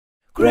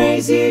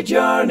Crazy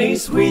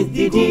Journeys with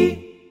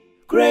Didi.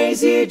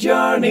 Crazy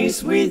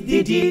Journeys with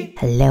Didi.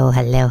 Hello,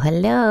 hello,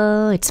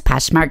 hello. It's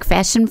Poshmark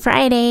Fashion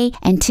Friday.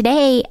 And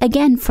today,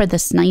 again, for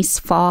this nice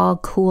fall,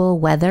 cool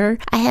weather,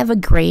 I have a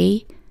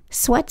gray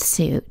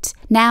sweatsuit.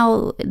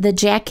 Now, the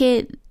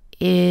jacket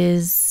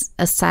is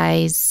a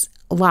size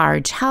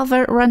large.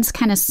 However, it runs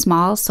kind of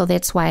small, so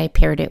that's why I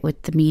paired it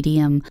with the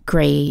medium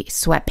gray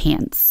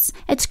sweatpants.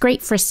 It's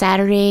great for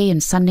Saturday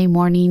and Sunday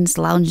mornings,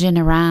 lounging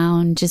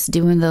around, just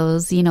doing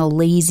those,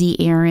 lazy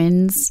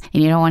errands,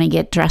 and you don't want to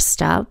get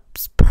dressed up.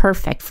 It's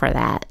perfect for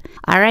that.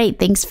 All right,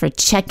 thanks for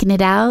checking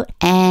it out,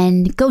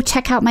 and go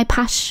check out my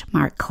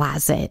Poshmark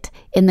closet.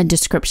 In the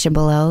description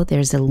below,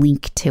 there's a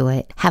link to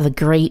it. Have a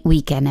great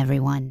weekend,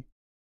 everyone.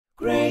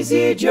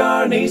 Crazy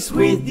Journeys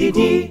with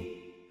Didi.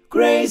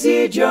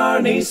 Crazy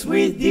Journeys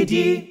with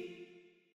Didi.